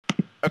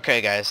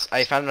Okay, guys,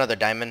 I found another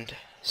diamond,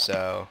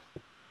 so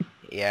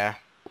yeah.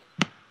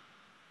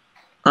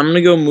 I'm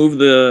gonna go move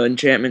the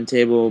enchantment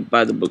table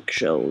by the Did you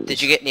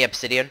bookshelves. get any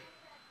obsidian?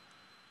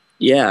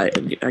 Yeah,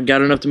 I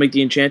got enough to make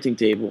the enchanting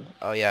table.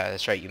 Oh yeah,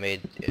 that's right, you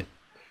made it.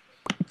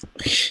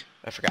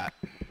 I forgot.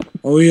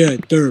 Oh yeah,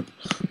 derp.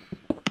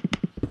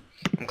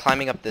 I'm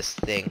climbing up this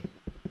thing.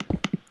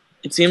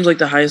 It seems like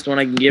the highest one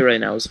I can get right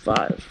now is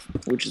 5,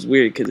 which is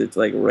weird because it's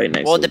like right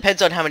next Well, it to.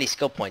 depends on how many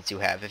skill points you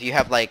have. If you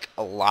have like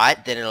a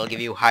lot, then it'll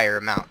give you higher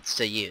amounts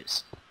to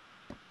use.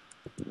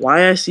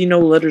 Why I see no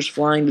letters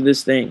flying to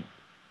this thing?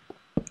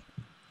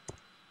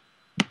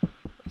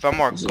 If I'm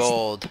more This is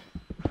gold,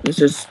 this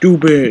is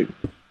stupid.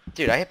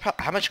 dude, I have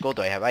how much gold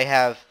do I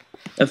have?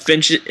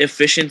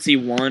 Efficiency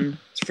 1.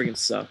 This freaking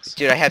sucks.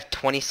 Dude, I have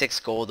 26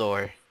 gold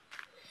ore.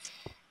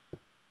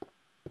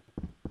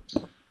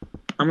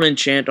 I'm gonna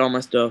enchant all my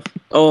stuff.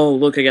 Oh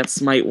look, I got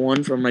smite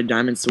 1 from my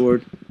diamond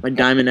sword, my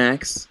diamond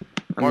axe.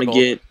 I'm More gonna gold.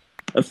 get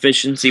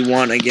efficiency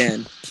 1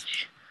 again.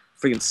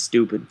 Freaking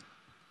stupid.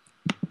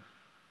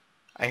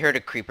 I heard a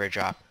creeper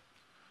drop.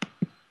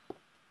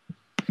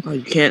 Oh,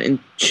 you can't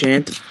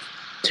enchant.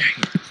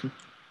 Dang it.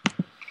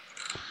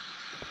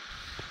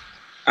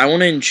 I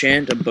want to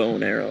enchant a bow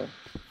and arrow.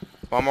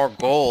 One more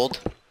gold.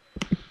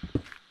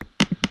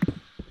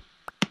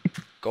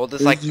 Gold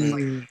is like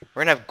we're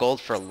gonna have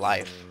gold for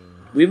life.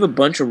 We have a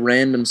bunch of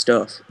random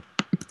stuff.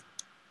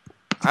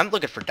 I'm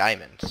looking for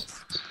diamonds.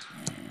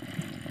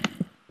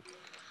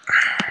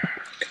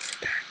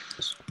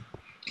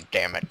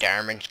 Damn it,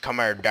 diamonds. Come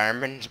here,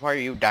 diamonds. Why are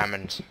you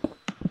diamonds?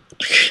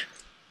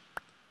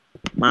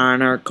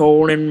 Mine are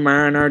gold and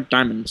mine are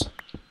diamonds.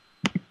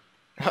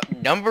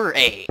 Number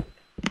 8.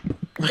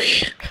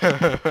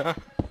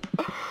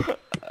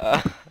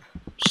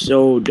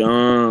 So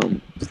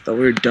dumb. Thought we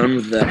were done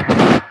with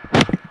that.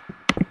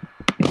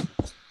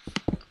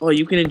 Oh,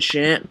 you can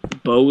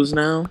enchant bows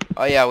now?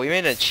 Oh yeah, we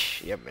made a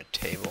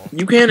table.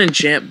 You can't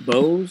enchant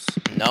bows?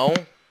 No.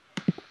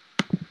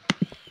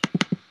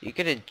 You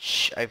could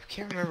I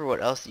can't remember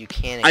what else you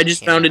can enchant. I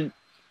just found it.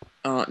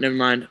 Oh, never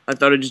mind. I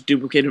thought I just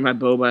duplicated my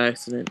bow by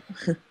accident.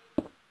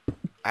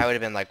 I would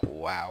have been like,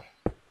 wow.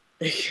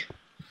 I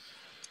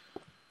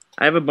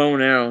have a bow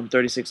and arrow and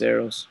 36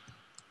 arrows.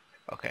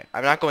 Okay,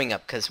 I'm not going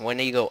up because when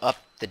you go up,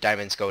 the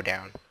diamonds go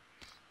down.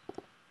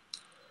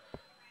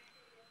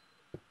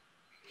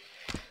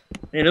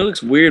 Man, it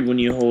looks weird when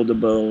you hold a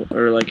bow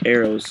or like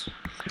arrows.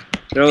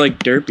 They're like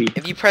derpy.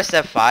 If you press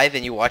F5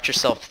 and you watch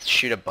yourself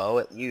shoot a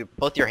bow,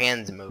 both your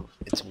hands move.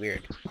 It's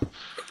weird.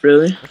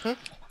 Really? Mhm.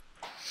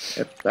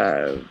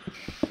 F5.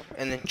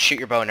 And then shoot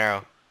your bow and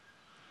arrow.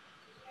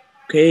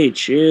 Okay,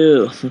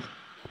 chill.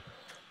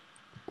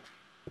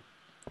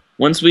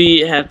 Once we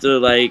have to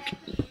like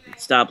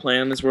stop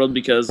playing this world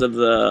because of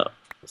the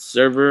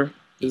server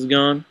is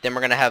gone. Then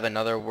we're gonna have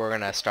another. We're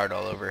gonna start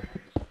all over.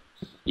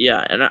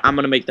 Yeah, and I'm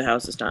gonna make the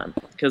house this time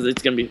because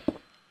it's gonna be,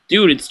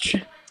 dude.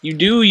 You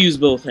do use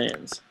both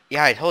hands.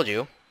 Yeah, I told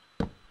you.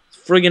 It's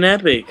friggin'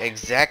 epic.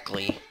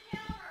 Exactly.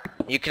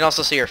 You can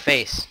also see your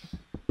face.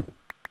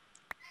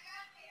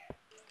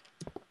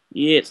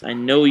 Yes, I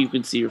know you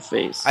can see your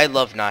face. I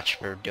love Notch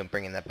for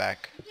bringing that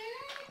back.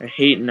 I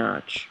hate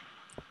Notch.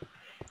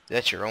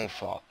 That's your own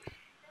fault.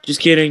 Just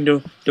kidding.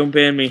 Don't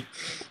ban me.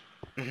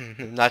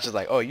 Notch is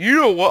like, oh, you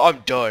know what?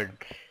 I'm done.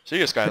 See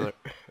ya, Skylar.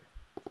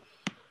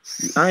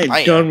 I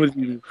am done with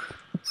you.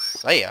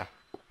 See ya.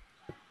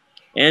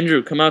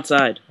 Andrew, come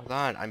outside. Hold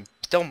on, I'm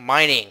still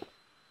mining.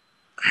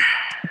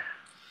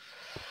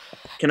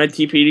 Can I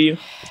TP to you?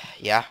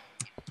 Yeah.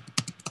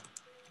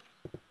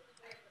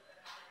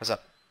 What's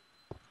up?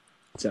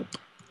 What's up?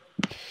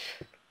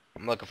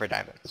 I'm looking for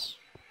diamonds.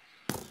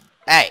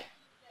 Hey!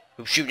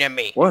 Who's shooting at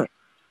me? What?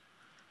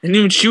 I didn't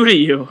even shoot at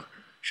you.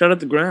 Shot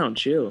at the ground.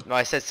 Chill. No,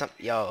 I said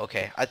something. Yo,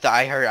 okay. I thought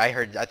I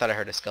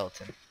heard a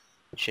skeleton.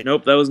 Shit.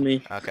 Nope, that was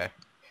me. Okay.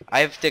 I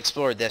have to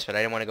explore this, but I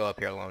didn't want to go up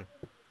here alone.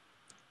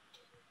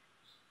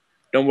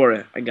 Don't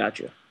worry, I got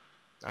you.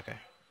 Okay.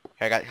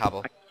 Here, I got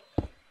hobble.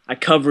 I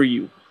cover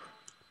you.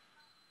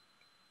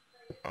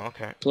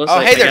 Okay. Plus, Oh,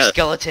 like, hey there,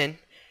 skeleton!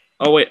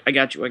 Oh wait, I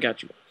got you. I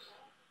got you.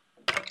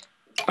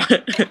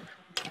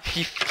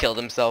 He killed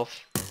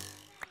himself.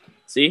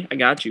 See, I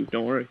got you.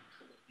 Don't worry.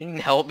 He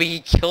didn't help me. He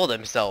killed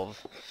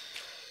himself.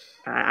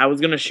 I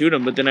was gonna shoot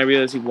him, but then I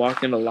realized he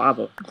walked into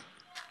lava.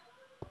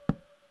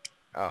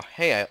 Oh,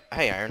 hey,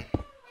 Iron.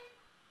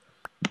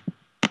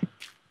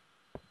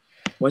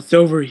 What's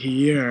over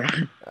here?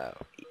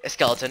 A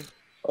skeleton.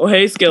 Oh,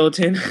 hey,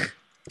 skeleton.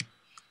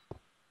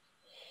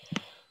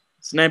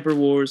 Sniper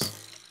Wars.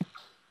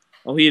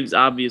 Oh, he is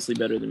obviously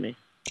better than me.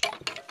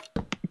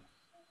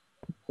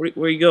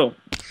 Where you go?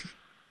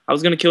 I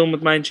was gonna kill him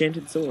with my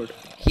enchanted sword.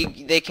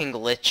 They can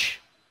glitch.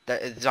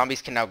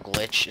 Zombies can now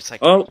glitch. It's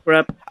like, Oh,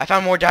 crap. I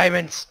found more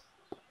diamonds.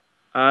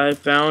 I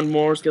found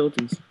more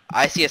skeletons.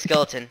 I see a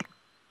skeleton.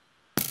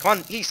 Come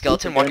on, you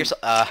skeleton, walk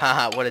yourself.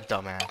 Haha, what a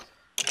dumbass.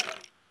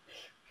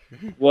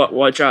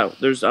 Watch out.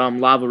 There's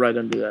lava right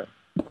under that.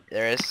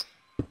 There is?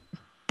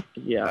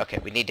 Yeah. Okay,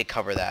 we need to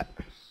cover that.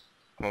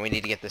 Well, we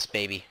need to get this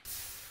baby.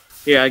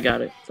 Here, I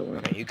got it. Don't worry.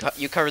 Okay,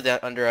 you cover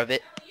the under of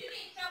it.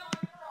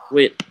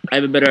 Wait, I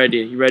have a better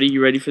idea. You ready?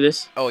 You ready for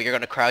this? Oh, you're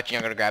gonna crouch and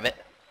you're gonna grab it.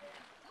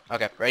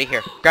 Okay, ready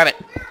here. Grab it.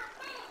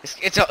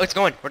 It's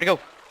going. Where'd it go?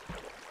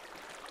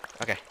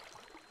 Okay.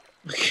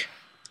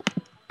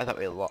 I thought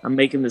we lost. I'm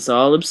making this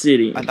all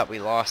obsidian. I thought we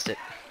lost it.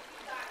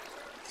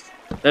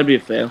 That'd be a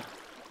fail.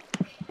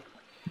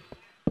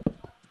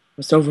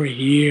 What's over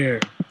here?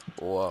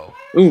 Whoa.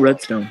 Ooh,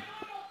 redstone.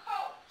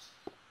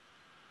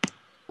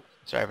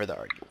 Sorry for the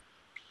argument.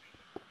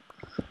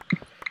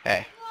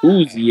 Hey,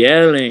 Who's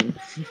yelling?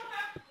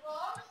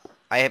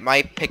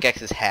 my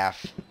pickaxe is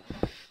half.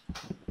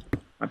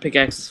 My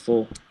pickaxe is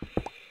full.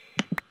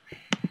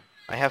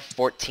 I have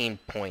 14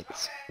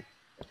 points.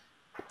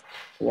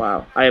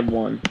 Wow, I have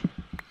 1.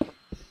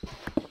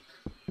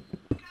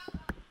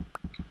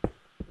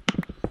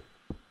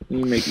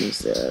 You make me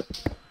sad.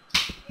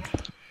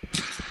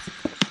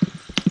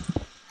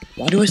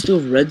 Why do I still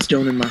have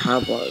redstone in my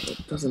hotbar?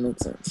 That doesn't make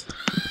sense.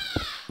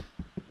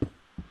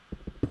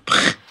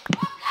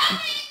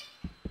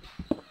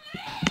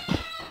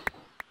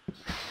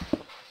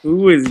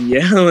 Who is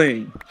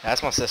yelling?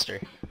 That's my sister.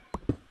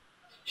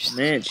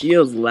 Man, she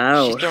yells She's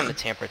loud. throwing a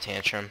temper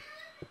tantrum.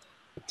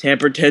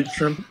 Temper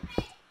tantrum.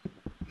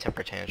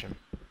 Temper tantrum.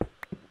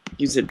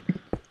 You said.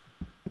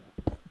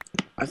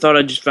 I thought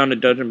I just found a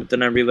dungeon, but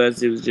then I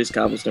realized it was just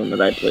cobblestone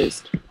that I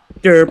placed.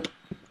 Derp.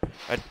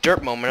 A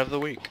dirt moment of the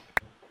week.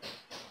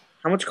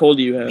 How much coal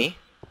do you have? Me?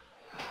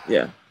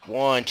 Yeah.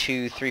 1,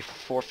 2, 3,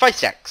 4, 5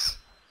 stacks.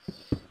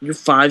 You have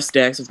 5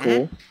 stacks of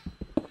coal?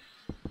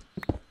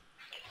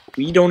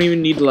 We don't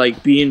even need to,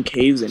 like, be in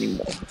caves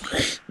anymore.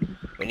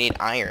 We need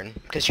iron,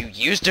 because you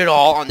used it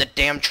all on the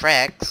damn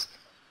tracks.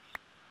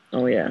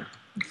 Oh, yeah.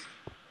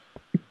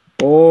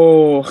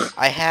 Oh.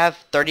 I have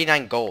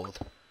 39 gold.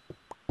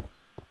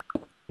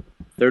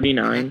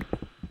 39.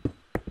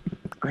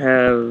 I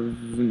have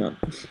none.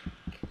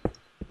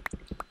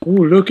 Oh,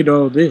 look at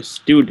all this.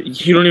 Dude,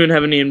 you don't even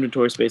have any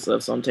inventory space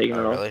left, so I'm taking it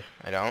Oh, all. really?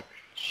 I don't?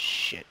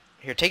 Shit.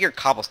 Here, take your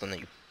cobblestone that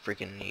you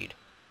freaking need.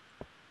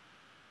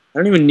 I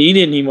don't even need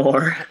it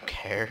anymore. I don't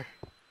care.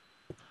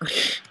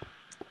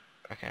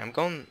 Okay, I'm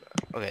going...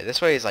 Okay,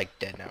 this way is, like,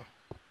 dead now.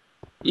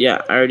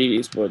 Yeah, I already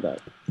explored that.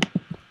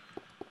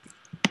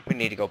 We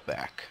need to go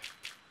back.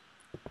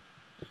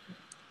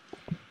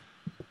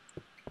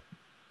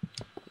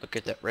 Look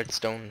at that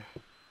redstone.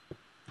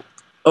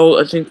 Oh,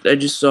 I think I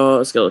just saw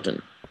a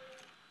skeleton.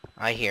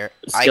 I hear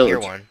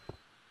Skeleton. one.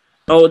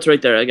 Oh, it's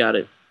right there. I got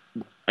it.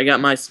 I got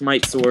my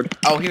smite sword.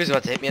 Oh, he was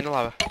about to hit me in the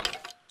lava.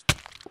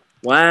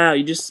 Wow,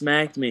 you just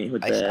smacked me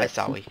with that. I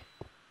saw we.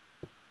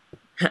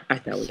 I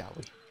thought we. Saw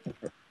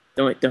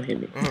we. Don't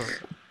hit me.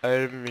 I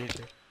didn't mean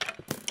to.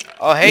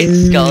 Oh, hey,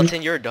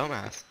 skeleton, you're a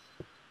dumbass.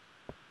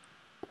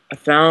 I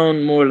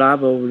found more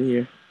lava over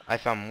here. I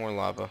found more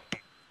lava.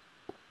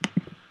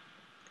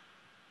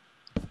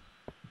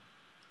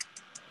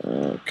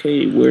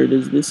 Okay, where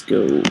does this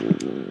go?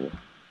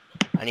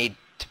 I need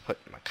to put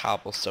my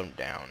cobblestone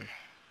down.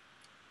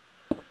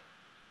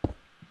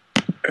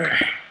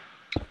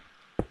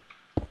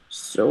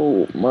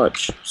 So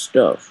much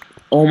stuff.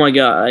 Oh my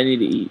god, I need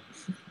to eat.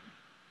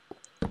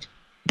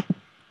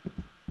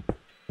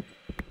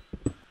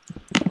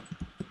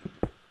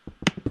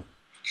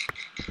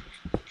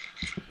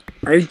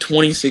 I have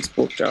 26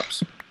 pork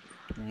chops.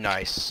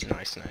 Nice,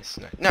 nice, nice,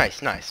 nice,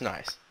 nice, nice,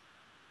 nice.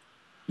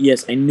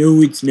 Yes, I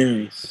know it's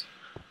nice.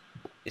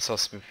 It's so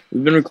smooth.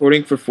 We've been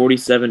recording for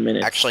 47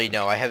 minutes. Actually,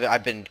 no.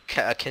 I've been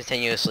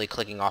continuously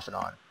clicking off and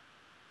on.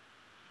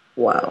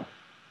 Wow.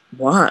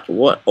 What?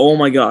 What? Oh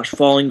my gosh,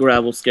 falling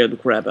gravel scared the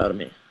crap out of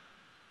me.